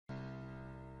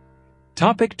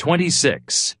Topic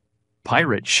 26.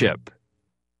 Pirate ship.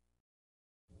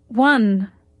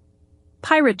 1.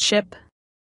 Pirate ship.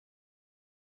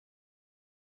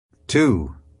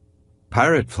 2.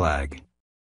 Pirate flag.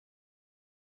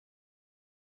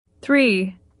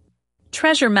 3.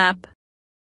 Treasure map.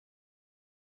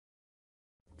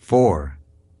 4.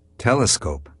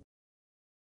 Telescope.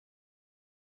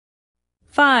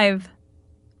 5.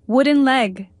 Wooden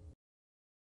leg.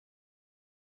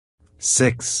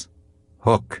 6.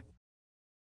 Hook.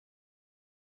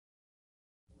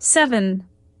 7.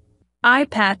 Eye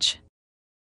patch.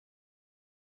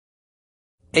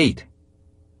 8.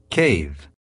 Cave.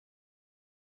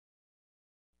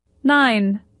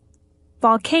 9.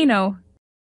 Volcano.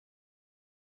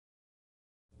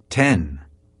 10.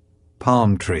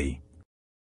 Palm tree.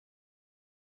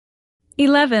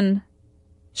 11.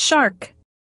 Shark.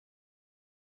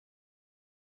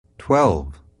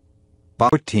 12.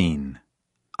 14.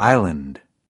 Island.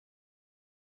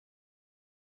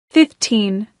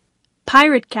 15.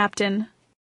 Pirate captain.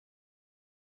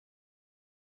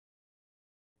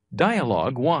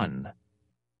 Dialogue 1.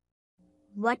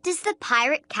 What does the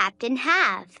pirate captain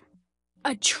have?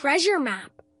 A treasure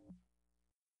map.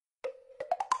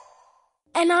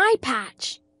 An eye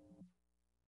patch.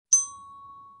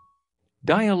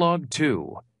 Dialogue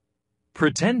 2.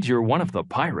 Pretend you're one of the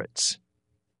pirates.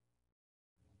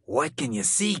 What can you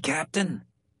see, Captain?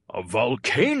 A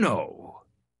volcano.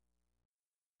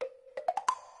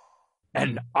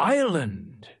 An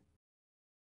island.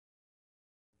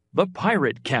 The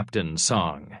Pirate Captain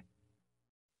Song.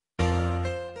 I'm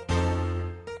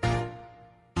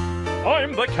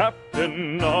the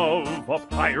captain of a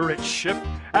pirate ship,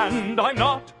 and I'm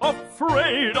not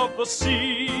afraid of the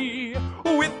sea.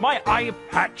 With my eye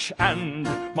patch and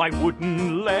my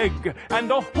wooden leg,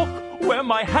 and a hook where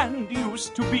my hand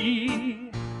used to be.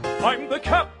 I'm the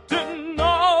captain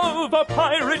of a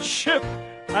pirate ship,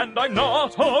 and I'm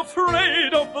not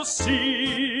afraid of the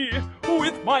sea.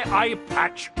 With my eye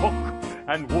patch, hook,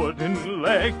 and wooden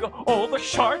leg, all the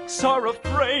sharks are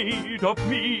afraid of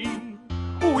me.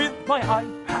 With my eye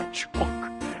patch,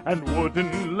 hook, and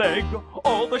wooden leg,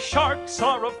 all the sharks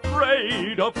are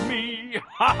afraid of me.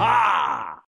 Ha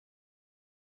ha!